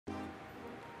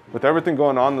With everything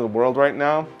going on in the world right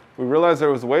now, we realized there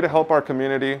was a way to help our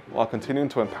community while continuing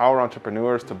to empower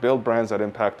entrepreneurs to build brands that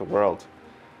impact the world.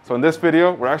 So in this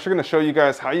video, we're actually going to show you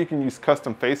guys how you can use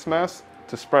custom face masks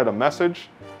to spread a message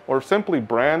or simply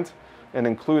brand and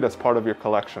include as part of your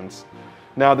collections.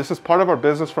 Now, this is part of our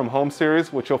Business from Home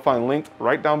series, which you'll find linked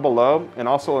right down below and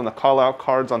also in the call out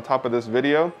cards on top of this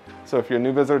video. So if you're a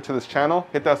new visitor to this channel,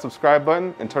 hit that subscribe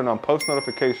button and turn on post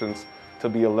notifications to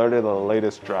be alerted of the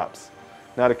latest drops.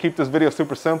 Now, to keep this video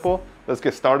super simple, let's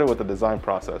get started with the design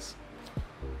process.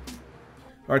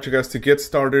 All right, you guys, to get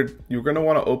started, you're going to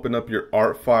want to open up your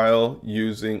art file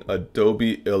using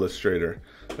Adobe Illustrator.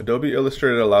 Adobe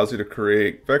Illustrator allows you to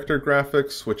create vector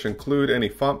graphics, which include any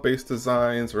font-based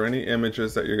designs or any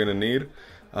images that you're going to need.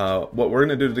 What we're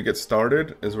going to do to get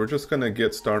started is we're just going to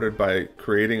get started by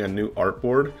creating a new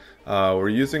artboard. We're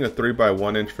using a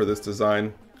 3x1 inch for this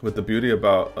design. With the beauty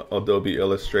about Adobe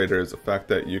Illustrator is the fact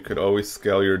that you could always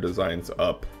scale your designs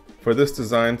up. For this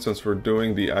design, since we're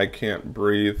doing the I can't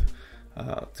breathe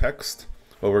text,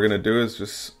 what we're going to do is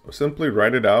just simply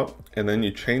write it out, and then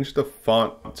you change the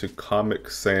font to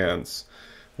Comic Sans.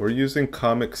 We're using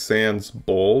Comic Sans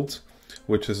Bold,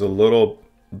 which is a little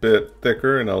bit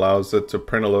thicker and allows it to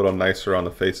print a little nicer on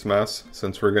the face mask.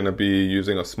 Since we're going to be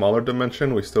using a smaller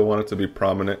dimension, we still want it to be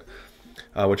prominent.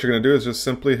 What you're going to do is just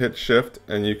simply hit Shift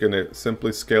and you can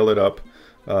simply scale it up.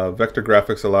 Vector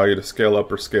graphics allow you to scale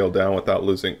up or scale down without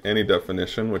losing any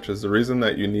definition, which is the reason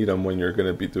that you need them when you're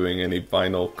going to be doing any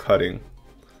vinyl cutting.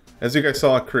 As you guys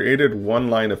saw, I created one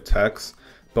line of text,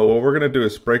 but what we're going to do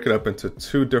is break it up into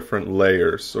two different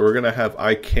layers. So we're going to have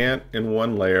I can't in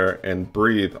one layer and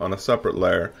breathe on a separate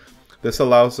layer. This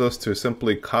allows us to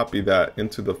simply copy that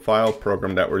into the file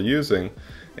program that we're using,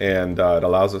 and it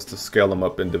allows us to scale them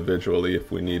up individually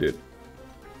if we need it.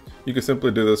 You can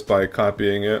simply do this by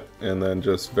copying it and then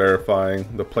just verifying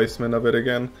the placement of it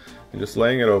again and just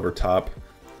laying it over top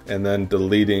and then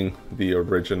deleting the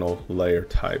original layer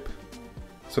type.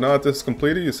 So now that this is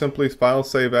completed, you simply file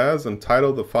save as and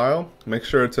title the file. Make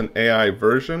sure it's an AI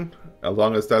version. As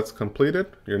long as that's completed,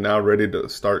 you're now ready to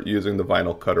start using the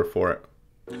vinyl cutter for it.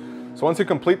 So once you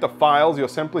complete the files, you'll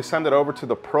simply send it over to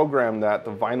the program that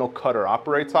the vinyl cutter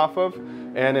operates off of.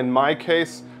 And in my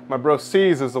case, my bro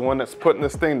C's is the one that's putting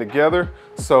this thing together.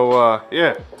 So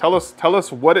yeah, tell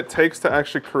us what it takes to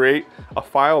actually create a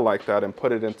file like that and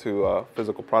put it into a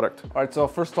physical product. All right, so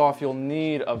first off, you'll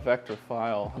need a vector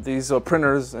file. These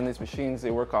printers and these machines,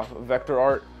 they work off of vector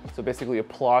art. So basically it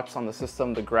plots on the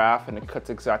system the graph and it cuts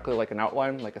exactly like an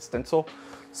outline, like a stencil.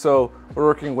 So we're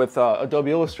working with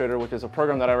Adobe Illustrator, which is a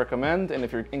program that I recommend. And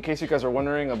in case you guys are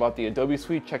wondering about the Adobe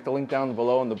suite, check the link down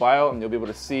below in the bio and you'll be able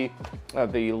to see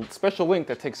the special link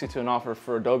that takes you to an offer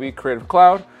for Adobe Creative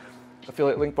Cloud.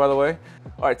 Affiliate link, by the way.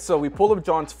 All right, so we pulled up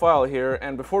John's file here,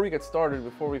 and before we get started,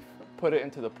 before we put it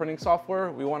into the printing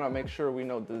software, we want to make sure we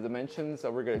know the dimensions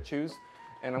that we're going to choose,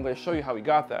 and I'm going to show you how we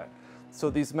got that. So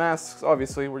these masks,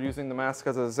 obviously, we're using the mask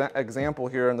as an example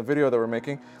here in the video that we're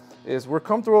making, is we're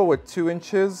comfortable with 2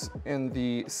 inches in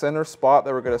the center spot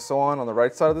that we're going to sew on the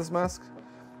right side of this mask.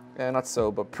 And not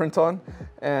sew, but print on.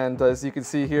 And as you can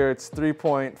see here, it's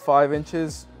 3.5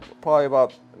 inches, probably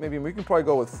about, maybe we can probably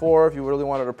go with 4 if you really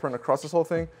wanted to print across this whole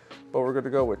thing, but we're going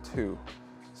to go with 2.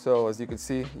 So as you can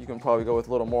see, you can probably go with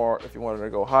a little more if you wanted to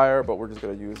go higher, but we're just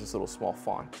going to use this little small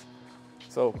font.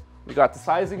 So we got the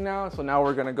sizing now, so now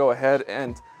we're going to go ahead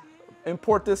and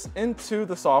import this into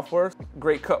the software.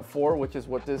 Great Cut 4, which is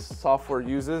what this software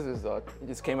uses, it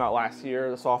just came out last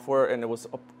year, the software, and it was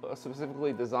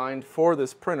specifically designed for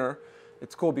this printer.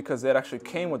 It's cool because it actually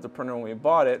came with the printer when we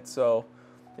bought it, so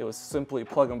it was simply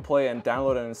plug and play and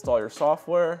download and install your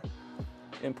software.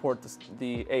 Import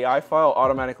the AI file,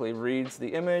 automatically reads the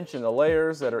image and the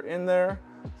layers that are in there.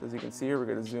 So as you can see here, we're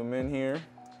going to zoom in here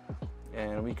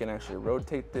and we can actually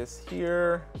rotate this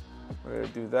here. We're going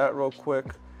to do that real quick.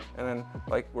 And then,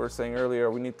 like we were saying earlier,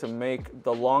 we need to make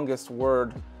the longest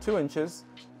word 2 inches.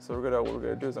 So what we're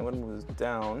gonna do is I'm gonna move this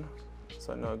down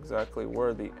so I know exactly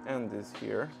where the end is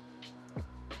here.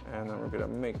 And then we're gonna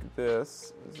make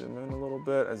this, zoom in a little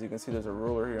bit. As you can see, there's a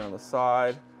ruler here on the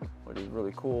side, which is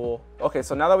really cool. Okay,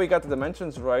 so now that we got the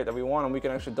dimensions right that we want, and we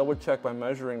can actually double check by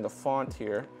measuring the font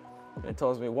here. And it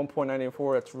tells me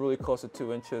 1.94, that's really close to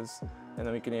 2 inches. And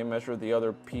then we can even measure the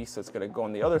other piece that's gonna go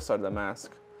on the other side of the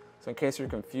mask. So in case you're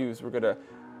confused, we're gonna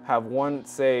have one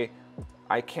say,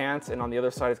 I can't, and on the other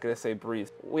side it's gonna say breathe.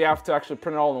 We have to actually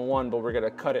print it all in one, but we're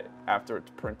gonna cut it after it's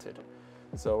printed.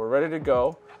 So we're ready to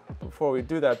go. Before we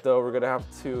do that though, we're gonna have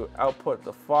to output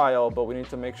the file, but we need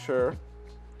to make sure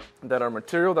that our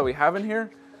material that we have in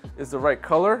here is the right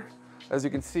color. As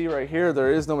you can see right here,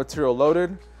 there is no material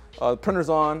loaded. The printer's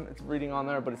on, it's reading on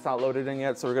there, but it's not loaded in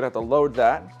yet, so we're gonna have to load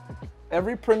that.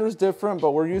 Every printer is different,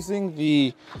 but we're using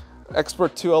the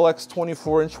Expert 2LX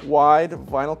 24-inch wide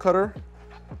vinyl cutter.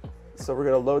 So we're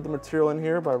gonna load the material in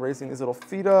here by raising these little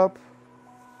feet up.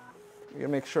 You're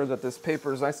gonna make sure that this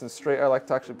paper is nice and straight. I like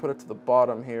to actually put it to the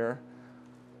bottom here,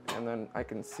 and then I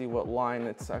can see what line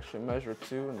it's actually measured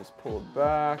to, and just pull it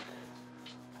back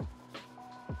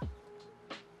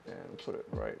and put it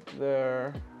right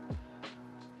there.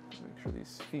 Make sure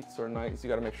these feet are nice. You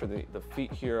got to make sure the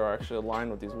feet here are actually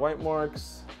aligned with these white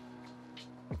marks.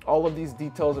 All of these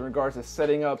details in regards to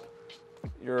setting up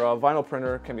your vinyl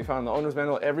printer can be found in the owner's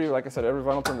manual. Like I said, every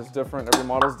vinyl printer is different, every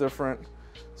model is different.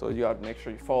 So you got to make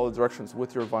sure you follow the directions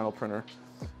with your vinyl printer.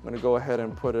 I'm going to go ahead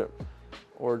and put it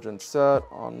origin set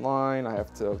online. I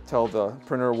have to tell the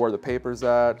printer where the paper's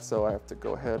at, so I have to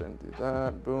go ahead and do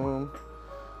that. Boom.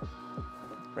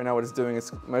 Right now what it's doing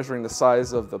is measuring the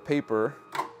size of the paper.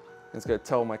 It's going to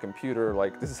tell my computer,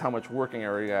 like, this is how much working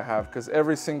area I have, because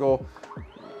every single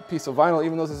piece of vinyl,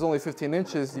 even though this is only 15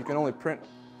 inches, you can only print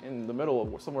in the middle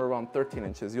of somewhere around 13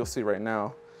 inches. You'll see right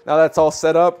now. Now that's all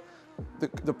set up,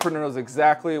 the printer knows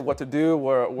exactly what to do,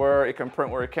 where it can print,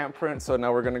 where it can't print. So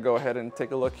now we're going to go ahead and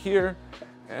take a look here.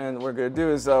 And what we're going to do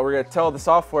is we're going to tell the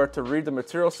software to read the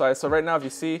material size. So right now, if you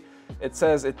see, it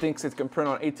says it thinks it can print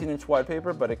on 18-inch wide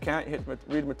paper, but it can't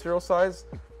read material size.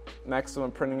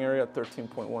 Maximum printing area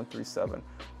 13.137. So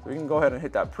we can go ahead and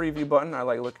hit that preview button. I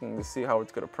like looking to see how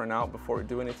it's going to print out before we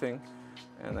do anything.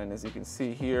 And then as you can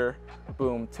see here,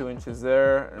 boom, 2 inches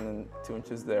there, and then 2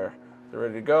 inches there. They're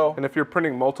ready to go. And if you're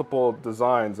printing multiple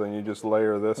designs, then you just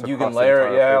layer this across you can layer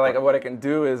it, yeah. paper. Like what I can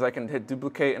do is I can hit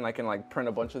duplicate and I can like print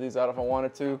a bunch of these out if I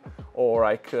wanted to, or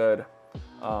I could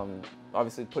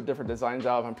obviously put different designs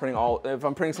out. If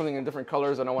I'm printing something in different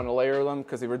colors, I don't want to layer them,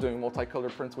 because if we're doing multicolor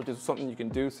prints, which is something you can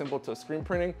do simple to screen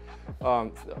printing,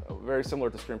 very similar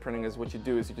to screen printing, is what you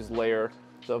do is you just layer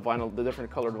the vinyl, the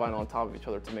different colored vinyl on top of each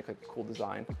other to make like a cool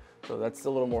design. So that's a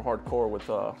little more hardcore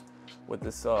with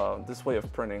this way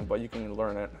of printing, but you can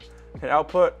learn it. Hit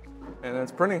output, and then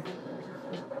it's printing.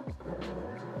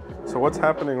 So what's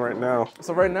happening right now?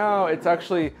 So right now, it's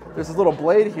actually, there's this little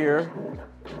blade here.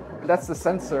 That's the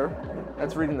sensor.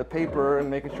 That's reading the paper and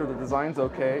making sure the design's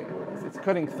okay. It's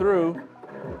cutting through,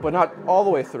 but not all the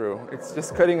way through. It's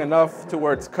just cutting enough to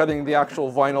where it's cutting the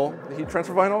actual vinyl, the heat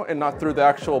transfer vinyl, and not through the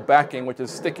actual backing, which is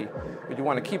sticky. But you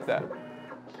want to keep that.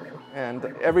 And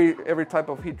every type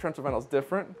of heat transfer vinyl is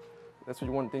different. That's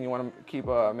one thing you want to keep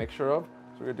make sure of. So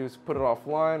what we're gonna do is put it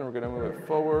offline, and we're gonna move it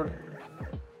forward.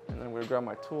 And then we're gonna grab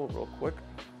my tool real quick.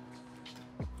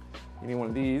 You need one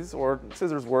of these, or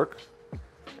scissors work.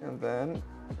 And then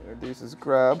what we're gonna do is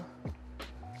grab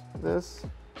this,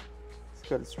 just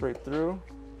cut it straight through.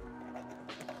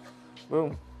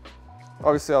 Boom.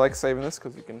 Obviously I like saving this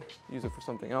because you can use it for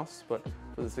something else, but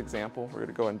for this example, we're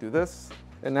gonna go and do this.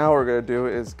 And now what we're gonna do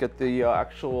is get the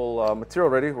actual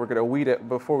material ready. We're gonna weed it.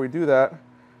 Before we do that,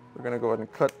 we're gonna go ahead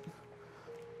and cut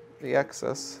the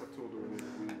excess. What tool do we need to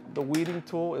weed? The weeding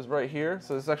tool is right here.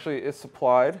 So this actually is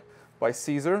supplied by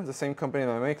Caesar, the same company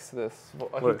that makes this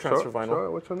heat transfer vinyl. Show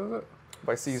it. Which one is it?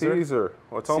 By Caesar. Caesar.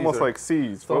 Well, it's almost like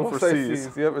C's. It's almost like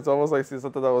C's. Yep, it's almost like C's. I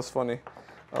thought that was funny.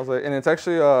 I was like, and it's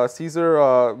actually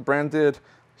Caesar branded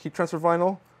heat transfer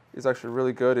vinyl. It's actually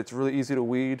really good. It's really easy to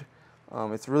weed.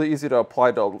 It's really easy to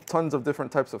apply to tons of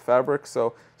different types of fabrics.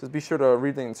 So just be sure to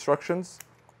read the instructions.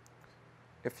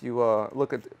 If you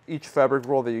look at each fabric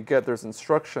roll that you get, there's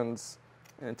instructions,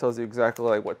 and it tells you exactly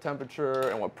like what temperature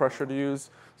and what pressure to use.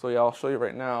 So yeah, I'll show you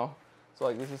right now. So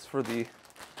like this is for the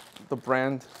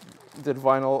branded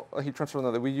vinyl heat transfer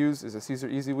vinyl that we use is a Caesar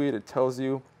Easy Weed. It tells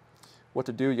you what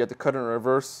to do. You have to cut it in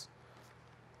reverse,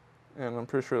 and I'm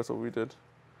pretty sure that's what we did.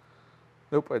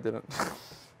 Nope, I didn't.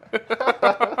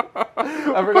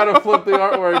 I forgot to flip the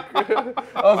artwork.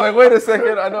 I was like, wait a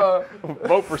second, I know.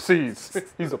 Vote for C's.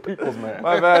 He's a people's man.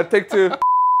 My bad, take two.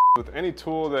 With any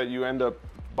tool that you end up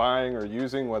buying or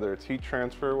using, whether it's heat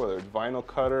transfer, whether it's vinyl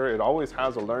cutter, it always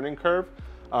has a learning curve.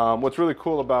 What's really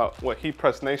cool about what Heat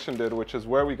Press Nation did, which is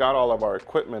where we got all of our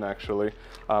equipment actually,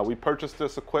 we purchased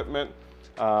this equipment.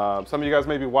 Some of you guys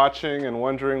may be watching and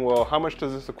wondering, well, how much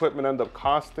does this equipment end up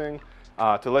costing?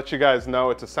 To let you guys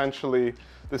know, it's essentially,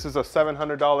 this is a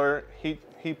 $700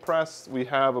 heat press. We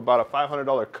have about a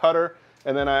 $500 cutter.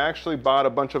 And then I actually bought a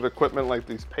bunch of equipment like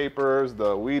these papers,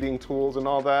 the weeding tools and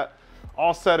all that.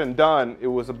 All said and done, it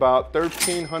was about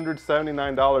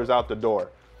 $1,379 out the door,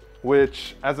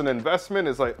 which as an investment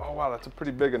is like, oh wow, that's a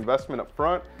pretty big investment up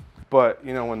front. But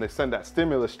you know, when they send that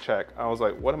stimulus check, I was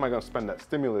like, what am I gonna spend that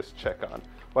stimulus check on?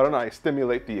 Why don't I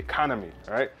stimulate the economy,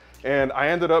 all right? And I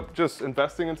ended up just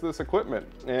investing into this equipment,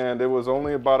 and it was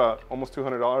only about almost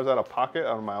 $200 out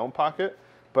of my own pocket.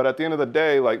 But at the end of the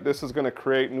day, like, this is gonna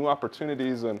create new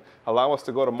opportunities and allow us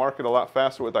to go to market a lot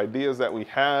faster with ideas that we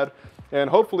had. And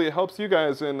hopefully it helps you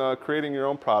guys in creating your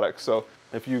own products. So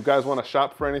if you guys wanna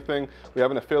shop for anything, we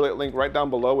have an affiliate link right down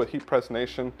below with Heat Press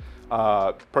Nation.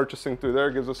 Purchasing through there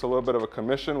gives us a little bit of a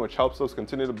commission, which helps us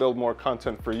continue to build more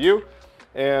content for you.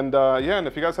 And yeah, and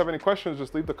if you guys have any questions,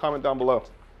 just leave the comment down below.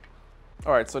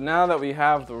 All right, so now that we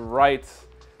have the right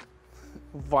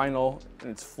vinyl and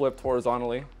it's flipped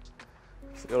horizontally,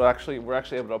 so we're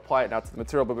actually able to apply it now to the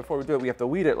material. But before we do it, we have to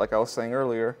weed it, like I was saying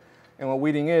earlier. And what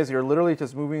weeding is, you're literally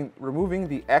just removing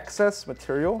the excess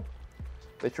material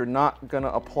that you're not gonna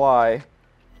apply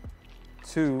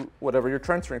to whatever you're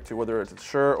transferring to, whether it's a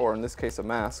shirt or in this case a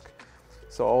mask.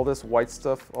 So all this white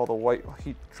stuff, all the white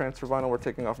heat transfer vinyl we're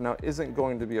taking off now isn't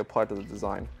going to be applied to the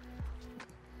design.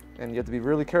 And you have to be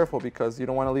really careful because you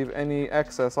don't want to leave any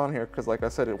excess on here, because like I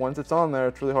said, once it's on there,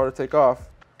 it's really hard to take off.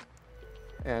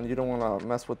 And you don't want to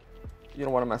mess up.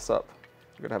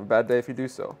 You're gonna have a bad day if you do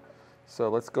so. So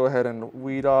let's go ahead and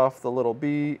weed off the little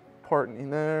B part in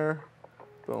there.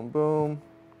 Boom, boom.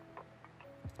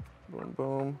 Boom,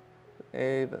 boom.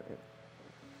 A, and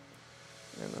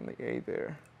then the A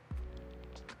there.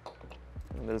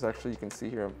 And there's actually, you can see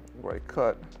here where I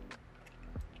cut,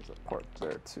 there's a part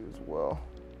there too as well.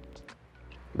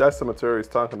 That's the material he's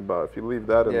talking about. If you leave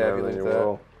that in there, then you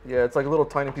will. Yeah, it's like little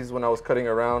tiny pieces when I was cutting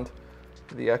around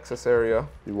the excess area.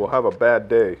 You will have a bad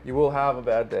day. You will have a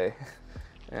bad day.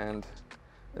 And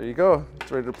there you go,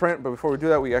 it's ready to print. But before we do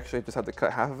that, we actually just have to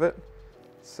cut half of it,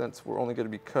 since we're only gonna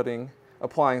be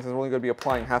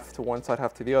applying half to one side,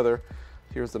 half to the other.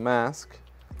 Here's the mask,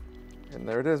 and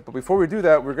there it is. But before we do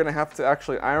that, we're gonna have to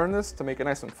actually iron this to make it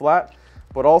nice and flat.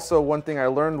 But also, one thing I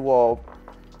learned while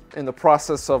in the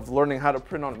process of learning how to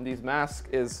print on these masks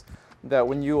is that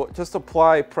when you just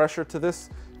apply pressure to this,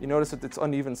 you notice that it's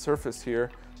uneven surface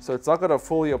here. So it's not gonna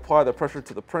fully apply the pressure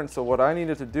to the print. So what I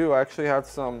needed to do, I actually have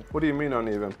some... What do you mean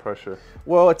uneven pressure?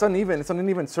 Well, it's uneven. It's an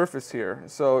uneven surface here.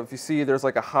 So if you see, there's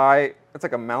like a high, it's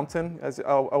like a mountain, as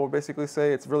I would basically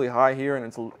say. It's really high here and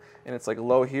it's like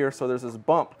low here. So there's this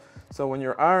bump. So when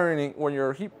you're ironing, when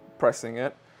you're heat pressing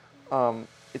it,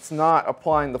 it's not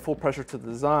applying the full pressure to the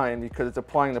design because it's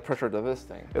applying the pressure to this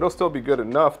thing. It'll still be good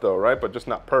enough though, right? But just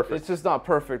not perfect. It's just not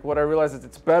perfect. What I realized is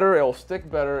it's better, it'll stick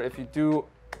better if you do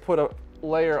put a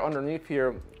layer underneath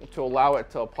here to allow it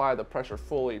to apply the pressure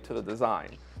fully to the design.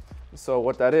 So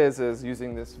what that is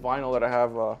using this vinyl that I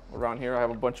have around here. I have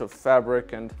a bunch of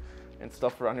fabric and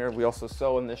stuff around here. We also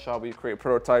sew in this shop. We create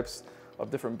prototypes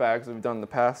of different bags that we've done in the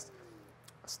past.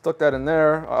 Stuck that in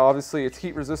there. Obviously it's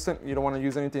heat resistant. You don't want to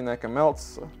use anything that can melt,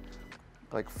 so,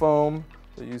 like foam.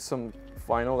 So use some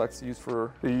vinyl that's used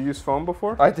for... Did you use foam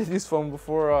before? I did use foam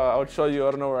before. I would show you,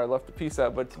 I don't know where I left the piece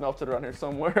at, but it's melted around here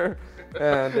somewhere.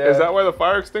 And, is that why the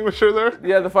fire extinguisher there?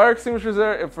 Yeah, the fire extinguisher's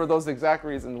there for those exact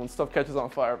reasons when stuff catches on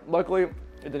fire. Luckily,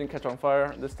 it didn't catch on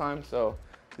fire this time, so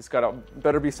just gotta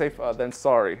better be safe than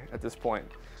sorry at this point.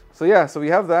 So yeah, so we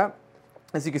have that.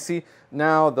 As you can see,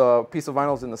 now the piece of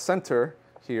vinyl is in the center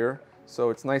here, so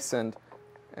it's nice and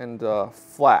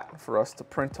flat for us to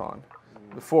print on.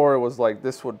 Before it was like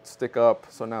this would stick up,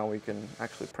 so now we can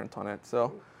actually print on it. So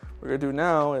what we're gonna do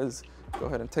now is go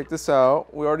ahead and take this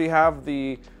out. We already have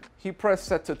the heat press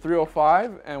set to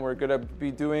 305, and we're gonna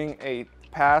be doing a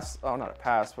pass, oh not a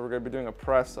pass, but we're gonna be doing a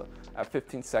press at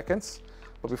 15 seconds.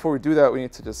 But before we do that, we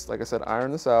need to just, like I said,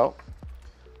 iron this out.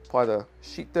 Apply the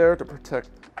sheet there to protect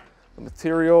the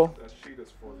material. That sheet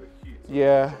is for the heat.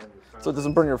 Yeah, so it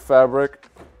doesn't burn your fabric.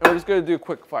 And we're just gonna do a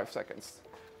quick 5 seconds.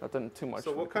 Nothing too much.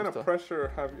 So what kind of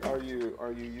pressure are you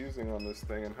using on this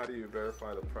thing, and how do you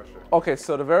verify the pressure? Okay,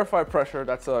 so to verify pressure,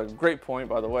 that's a great point,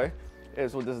 by the way,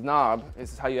 is with this knob,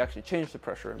 is how you actually change the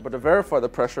pressure. But to verify the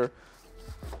pressure,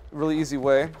 a really easy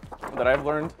way that I've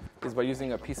learned is by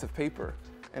using a piece of paper.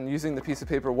 And using the piece of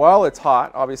paper while it's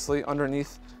hot, obviously,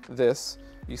 underneath this,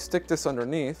 you stick this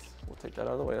underneath. We'll take that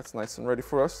out of the way, that's nice and ready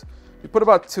for us. You put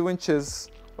about 2 inches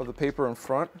of the paper in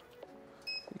front,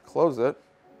 you close it,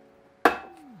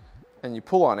 and you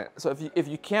pull on it. So if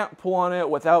you can't pull on it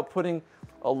without putting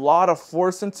a lot of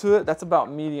force into it, that's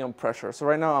about medium pressure. So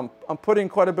right now I'm putting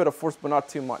quite a bit of force, but not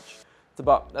too much.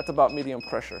 That's about medium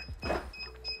pressure.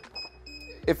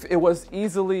 If it was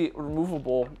easily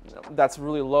removable, that's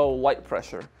really low light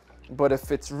pressure. But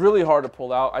if it's really hard to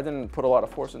pull out, I didn't put a lot of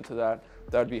force into that,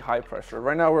 that would be high pressure.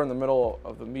 Right now we're in the middle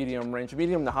of the medium range,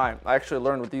 medium to high. I actually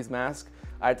learned with these masks,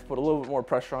 I had to put a little bit more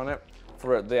pressure on it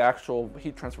for the actual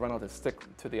heat transfer vinyl to stick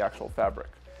to the actual fabric.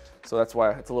 So that's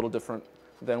why it's a little different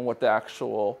than what the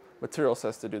actual material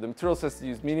says to do. The material says to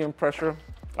use medium pressure.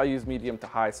 I use medium to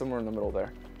high, somewhere in the middle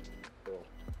there. Cool.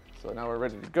 So now we're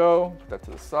ready to go. Put that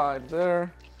to the side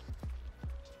there.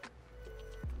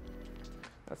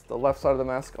 That's the left side of the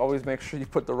mask. Always make sure you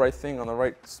put the right thing on the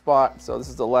right spot. So this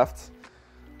is the left.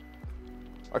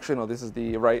 Actually, no, this is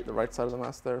the right side of the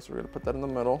mask there. So we're gonna put that in the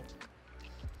middle.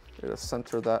 We're gonna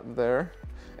center that there.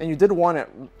 And you did want it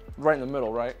right in the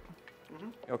middle, right?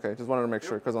 Mm-hmm. Okay, just wanted to make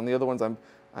sure, because on the other ones,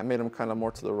 I made them kind of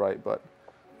more to the right, but.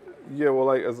 Yeah, well,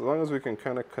 like, as long as we can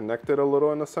kind of connect it a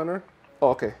little in the center. Oh,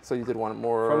 okay, so you did want it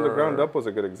more. From the ground up was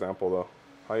a good example, though.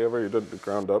 However you did the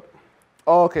ground up.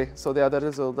 Oh, okay, so yeah, that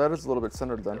is a little bit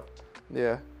centered then.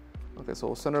 Yeah. Okay, so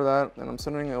we'll center that, and I'm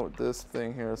centering it with this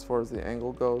thing here as far as the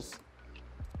angle goes.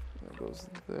 It goes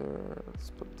there, let's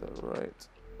put that right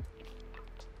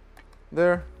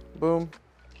there, boom.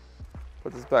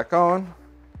 Put this back on.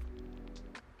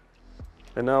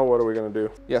 And now what are we gonna do?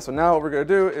 Yeah, so now what we're gonna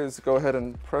do is go ahead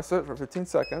and press it for 15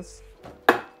 seconds.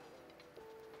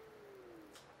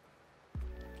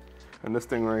 And this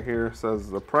thing right here says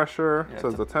the pressure,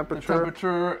 says the temperature. The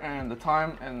temperature and the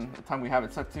time we have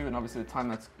it set to, and obviously the time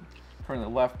that's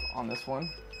currently left on this one.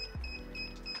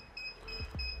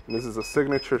 And this is a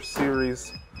Signature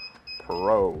Series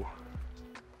Pro.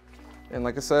 And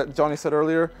like I said, Johnny said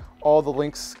earlier, all the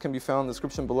links can be found in the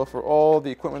description below for all the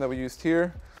equipment that we used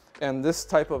here. And this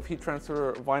type of heat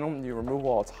transfer vinyl, you remove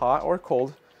while it's hot or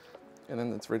cold, and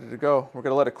then it's ready to go. We're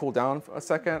gonna let it cool down for a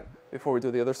second before we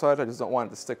do the other side. I just don't want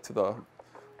it to stick to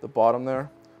the bottom there.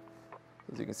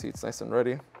 As you can see, it's nice and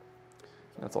ready. And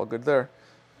that's all good there.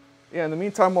 Yeah, in the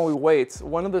meantime, while we wait,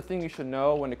 one other thing you should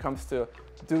know when it comes to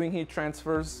doing heat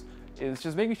transfers is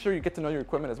just making sure you get to know your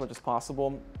equipment as much as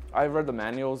possible. I've read the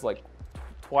manuals like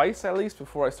twice at least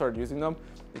before I started using them,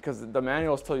 because the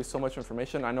manuals tell you so much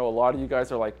information. I know a lot of you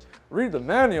guys are like, read the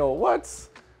manual, what?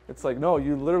 It's like, no,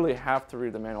 you literally have to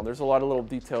read the manual. There's a lot of little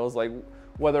details, like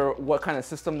what kind of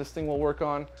system this thing will work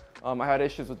on. I had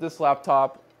issues with this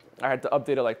laptop. I had to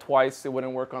update it like twice. It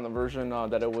wouldn't work on the version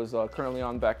that it was currently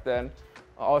on back then.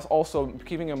 Also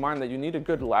keeping in mind that you need a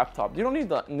good laptop. You don't need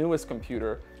the newest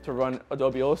computer to run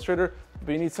Adobe Illustrator,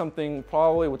 but you need something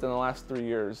probably within the last 3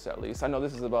 years at least. I know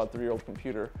this is about a 3-year-old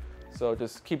computer, so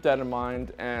just keep that in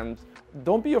mind, and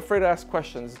don't be afraid to ask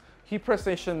questions. HeatPress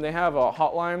Nation, they have a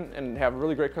hotline and have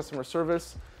really great customer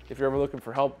service. If you're ever looking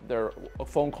for help, they're a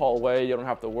phone call away. You don't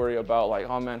have to worry about like,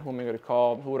 oh man, who am I gonna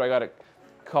call? Who would I gotta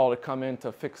call to come in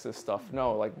to fix this stuff?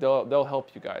 No, like they'll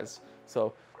help you guys.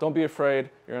 So don't be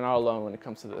afraid, you're not alone when it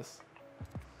comes to this.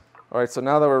 All right, so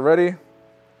now that we're ready,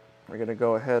 we're gonna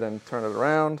go ahead and turn it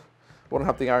around. We don't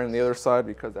have the iron on the other side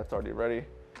because that's already ready.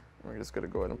 We're just gonna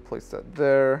go ahead and place that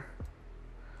there.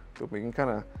 So we can kind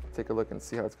of take a look and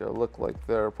see how it's gonna look like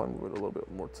there. Probably move it a little bit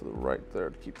more to the right there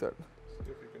to keep that. See if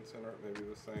you can center it maybe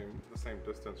the same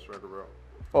distance right around.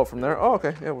 Oh, from there? Oh,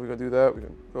 okay. Yeah, we're gonna do that. We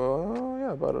can go, oh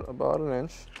yeah, about an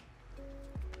inch.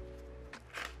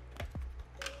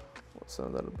 We'll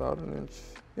center that about an inch.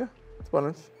 Yeah, it's about an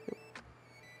inch.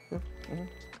 Yep. Yeah.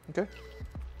 Okay.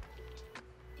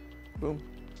 Boom.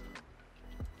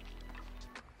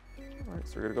 All right,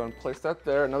 so we're gonna go and place that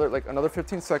there. Another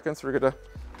 15 seconds. We're gonna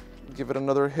give it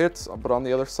another hit, but on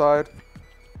the other side.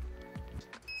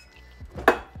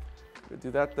 We'll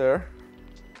do that there.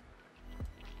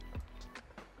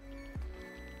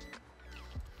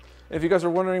 If you guys are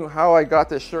wondering how I got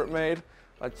this shirt made,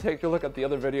 take a look at the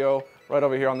other video right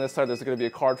over here on this side. There's gonna be a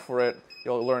card for it.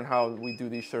 You'll learn how we do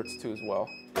these shirts too as well.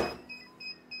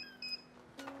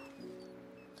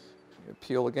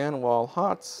 Peel again while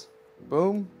hot.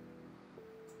 Boom.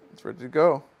 It's ready to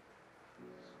go.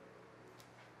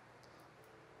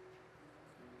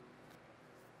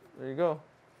 There you go.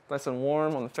 Nice and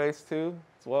warm on the face too,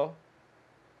 as well.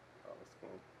 Oh, that's cool.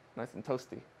 Nice and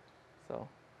toasty. So,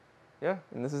 yeah,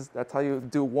 and that's how you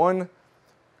do one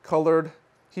colored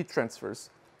heat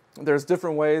transfers. There's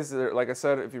different ways. Like I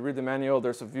said, if you read the manual,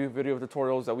 there's a few video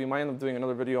tutorials that we might end up doing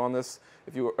another video on this.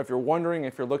 If you're wondering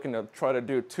if you're looking to try to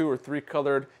do 2 or 3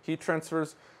 colored heat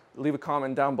transfers, leave a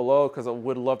comment down below because I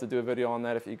would love to do a video on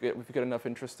that if you get enough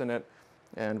interest in it.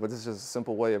 But this is just a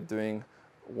simple way of doing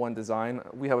one design.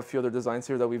 We have a few other designs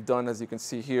here that we've done, as you can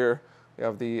see here. We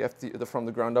have the from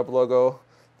the ground up logo,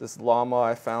 this llama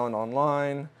I found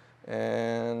online,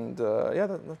 and yeah,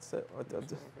 that's it.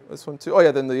 This one too. Oh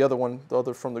yeah, then the other one, the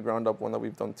other from the ground up one that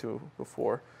we've done too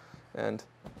before. And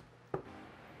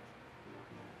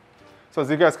so as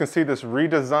you guys can see, this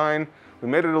redesign, we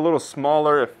made it a little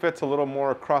smaller. It fits a little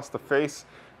more across the face.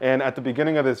 And at the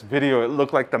beginning of this video, it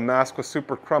looked like the mask was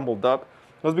super crumbled up.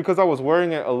 It was because I was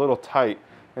wearing it a little tight.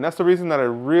 And that's the reason that I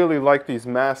really like these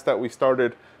masks that we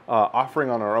started offering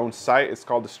on our own site. It's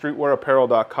called the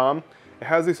streetwearapparel.com. It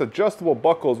has these adjustable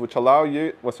buckles which allow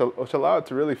it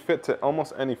to really fit to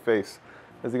almost any face.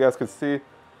 As you guys can see,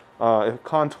 it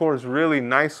contours really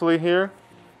nicely here,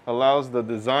 allows the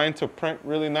design to print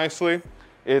really nicely.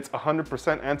 It's 100%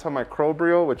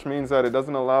 antimicrobial, which means that it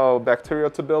doesn't allow bacteria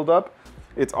to build up.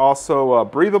 It's also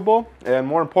breathable, and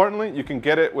more importantly, you can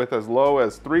get it with as low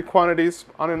as 3 quantities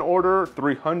on an order,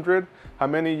 300. How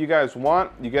many you guys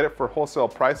want, you get it for wholesale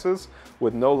prices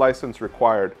with no license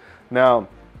required. Now,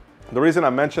 the reason I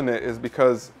mention it is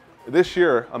because this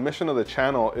year, a mission of the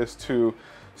channel is to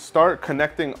start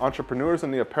connecting entrepreneurs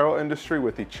in the apparel industry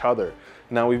with each other.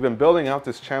 Now, we've been building out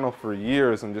this channel for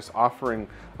years and just offering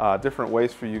different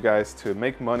ways for you guys to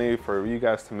make money, for you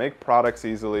guys to make products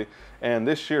easily. And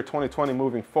this year, 2020,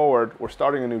 moving forward, we're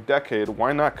starting a new decade.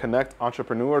 Why not connect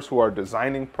entrepreneurs who are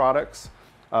designing products,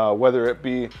 whether it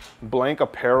be blank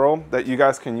apparel that you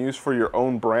guys can use for your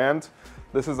own brand.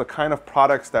 This is the kind of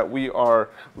products that we are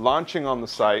launching on the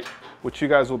site, which you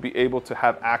guys will be able to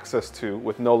have access to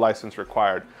with no license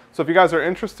required. So if you guys are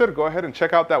interested, go ahead and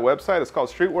check out that website. It's called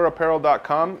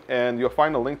streetwearapparel.com, and you'll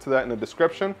find a link to that in the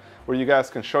description where you guys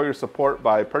can show your support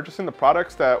by purchasing the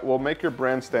products that will make your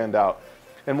brand stand out.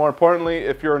 And more importantly,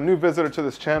 if you're a new visitor to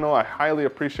this channel, I highly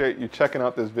appreciate you checking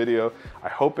out this video. I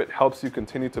hope it helps you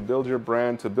continue to build your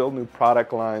brand, to build new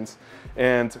product lines.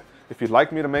 And if you'd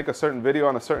like me to make a certain video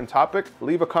on a certain topic,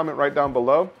 leave a comment right down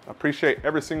below. I appreciate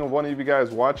every single one of you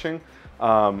guys watching.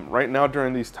 Right now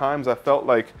during these times, I felt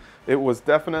like it was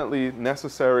definitely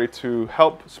necessary to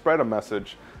help spread a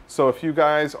message. So if you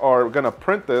guys are gonna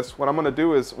print this, what I'm gonna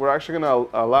do is we're actually gonna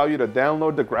allow you to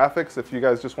download the graphics if you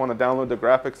guys just wanna download the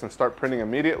graphics and start printing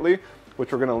immediately,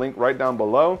 which we're gonna link right down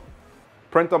below.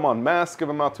 Print them on masks, give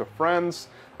them out to friends,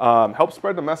 help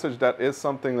spread the message that is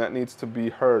something that needs to be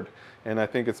heard. And I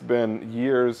think it's been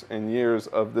years and years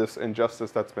of this injustice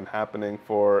that's been happening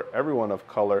for everyone of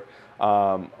color.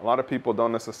 A lot of people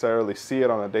don't necessarily see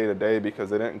it on a day-to-day because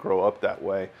they didn't grow up that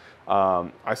way.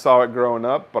 I saw it growing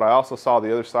up, but I also saw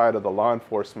the other side of the law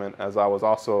enforcement as I was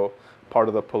also part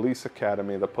of the police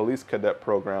academy, the police cadet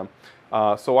program.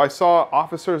 So I saw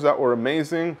officers that were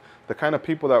amazing, the kind of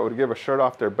people that would give a shirt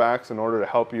off their backs in order to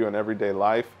help you in everyday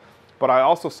life. But I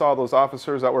also saw those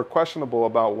officers that were questionable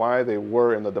about why they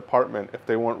were in the department if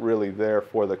they weren't really there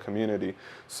for the community.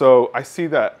 So I see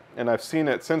that, and I've seen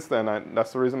it since then.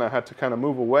 That's the reason I had to kind of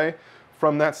move away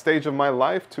from that stage of my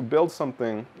life to build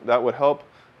something that would help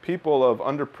people of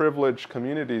underprivileged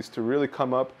communities to really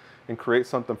come up and create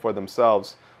something for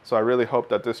themselves. So I really hope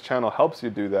that this channel helps you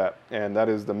do that. And that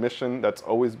is the mission. That's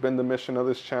always been the mission of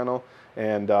this channel.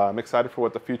 And I'm excited for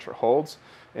what the future holds.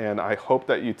 And I hope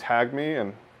that you tag me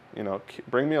and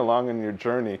bring me along in your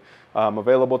journey. I'm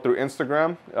available through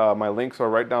Instagram. My links are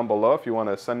right down below. If you want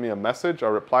to send me a message, I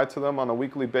reply to them on a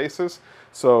weekly basis.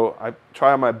 So I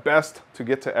try my best to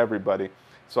get to everybody.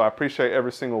 So I appreciate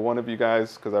every single one of you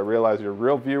guys because I realize you're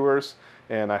real viewers,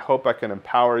 and I hope I can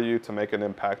empower you to make an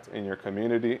impact in your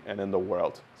community and in the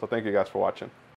world. So thank you guys for watching.